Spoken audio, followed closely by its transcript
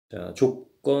자,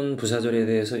 조건 부사절에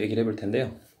대해서 얘기를 해볼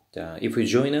텐데요. 자, if you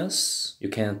join us, you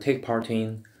can take part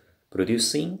in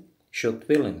producing short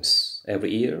films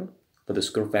every year for the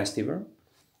school festival.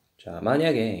 자,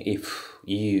 만약에 if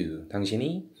you,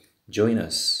 당신이 join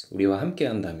us, 우리와 함께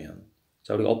한다면,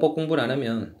 자, 우리가 어법 공부를 안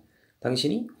하면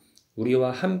당신이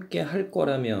우리와 함께 할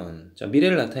거라면, 자,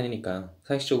 미래를 나타내니까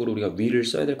상식적으로 우리가 will을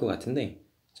써야 될 것 같은데,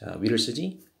 자, will을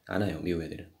쓰지 않아요, 미국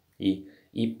애들은. 이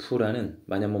if라는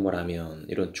만약 뭐뭐라면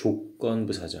이런 조건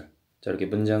부사절, 자, 이렇게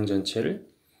문장 전체를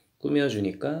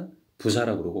꾸며주니까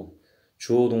부사라고 그러고,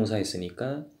 주어 동사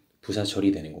있으니까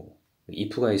부사절이 되는 거고,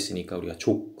 if가 있으니까 우리가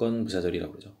조건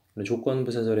부사절이라고 그러죠. 조건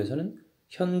부사절에서는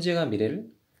현재가 미래를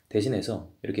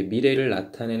대신해서 이렇게 미래를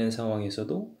나타내는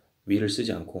상황에서도 will을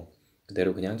쓰지 않고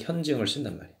그대로 그냥 현재형을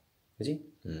쓴단 말이에요. 그지?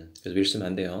 그래서 will 쓰면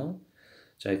안 돼요.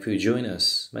 자, if you join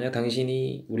us, 만약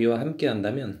당신이 우리와 함께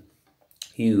한다면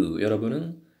you,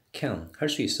 여러분은 can, 할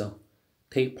수 있어.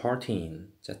 take part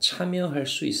in, 자, 참여할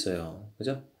수 있어요.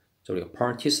 그죠? 자, 우리가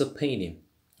participate in,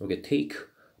 이렇게 take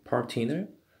part in을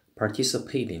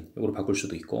participate in, 이거로 바꿀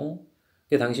수도 있고,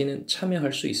 당신은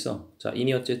참여할 수 있어. 자,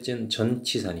 in이 어쨌든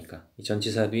전치사니까 이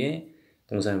전치사 뒤에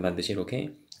동사는 반드시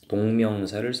이렇게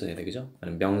동명사를 써야 돼, 그죠?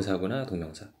 아니면 명사구나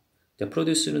동명사. 자,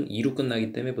 produce는 이로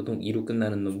끝나기 때문에 보통 이로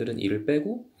끝나는 놈들은 이를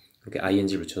빼고 이렇게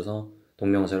ing를 붙여서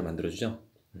동명사를 만들어주죠.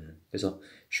 그래서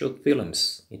short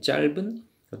films, 이 짧은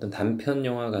어떤 단편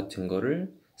영화 같은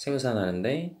거를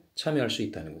생산하는데 참여할 수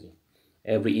있다는 거지.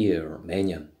 every year,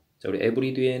 매년. 자, 우리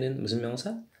every 뒤에는 무슨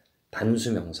명사?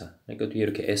 단수 명사. 그러니까 뒤에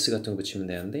이렇게 s 같은 거 붙이면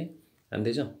되는데 안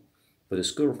되죠. For the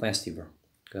school festival,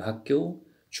 그 학교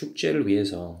축제를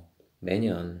위해서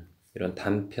매년 이런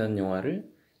단편 영화를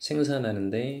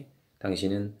생산하는데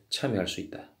당신은 참여할 수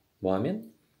있다. 뭐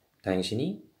하면?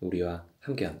 당신이 우리와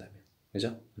함께 한다면.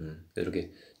 그죠?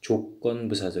 이렇게 조건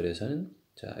부사절에서는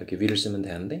자, 이렇게 will을 쓰면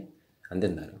되는데 안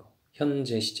된다는 거.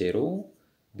 현재 시제로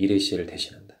미래 시제를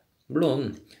대신한다.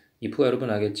 물론 if가 여러분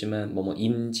알겠지만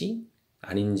뭐뭐인지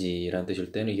아닌지라는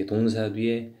뜻일 때는 이게 동사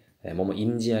뒤에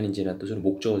뭐뭐인지 아닌지라는 뜻으로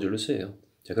목적어절로 쓰여요.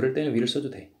 자, 그럴 때는 will을 써도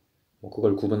돼. 뭐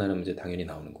그걸 구분하는 문제 당연히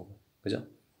나오는 거고. 그죠?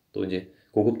 또 이제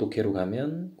고급 독해로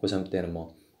가면 고3 때는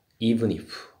뭐 even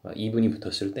if, even이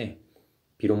붙었을 때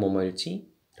비록 뭐뭐일지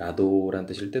라도라는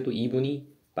뜻일 때도 even이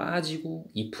빠지고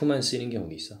if만 쓰이는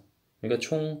경우도 있어. 그러니까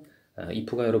총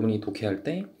if가 여러분이 독해할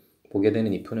때 보게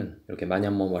되는 if는 이렇게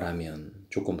만약 뭐뭐라면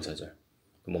조건 부사절,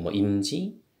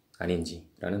 뭐뭐인지 아닌지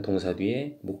라는 동사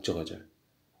뒤에 목적어절,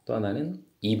 또 하나는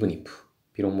even if,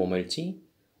 비록 뭐뭐일지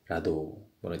라도,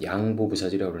 뭐는 양보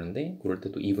부사절이라고 그러는데 그럴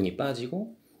때 또 even이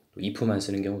빠지고 또 if만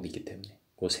쓰는 경우도 있기 때문에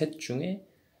그 셋 중에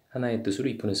하나의 뜻으로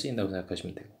if는 쓰인다고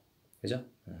생각하시면 되고. 그죠?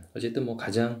 어쨌든 뭐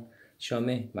가장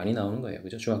시험에 많이 나오는 거예요.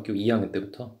 그죠? 중학교 2학년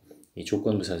때부터 이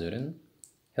조건 부사절은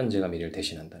현재가 미래를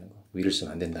대신한다는 거, will을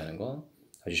쓰면 안 된다는 거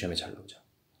아주 시험에 잘 나오죠.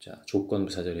 자, 조건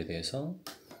부사절에 대해서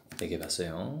얘기해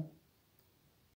봤어요.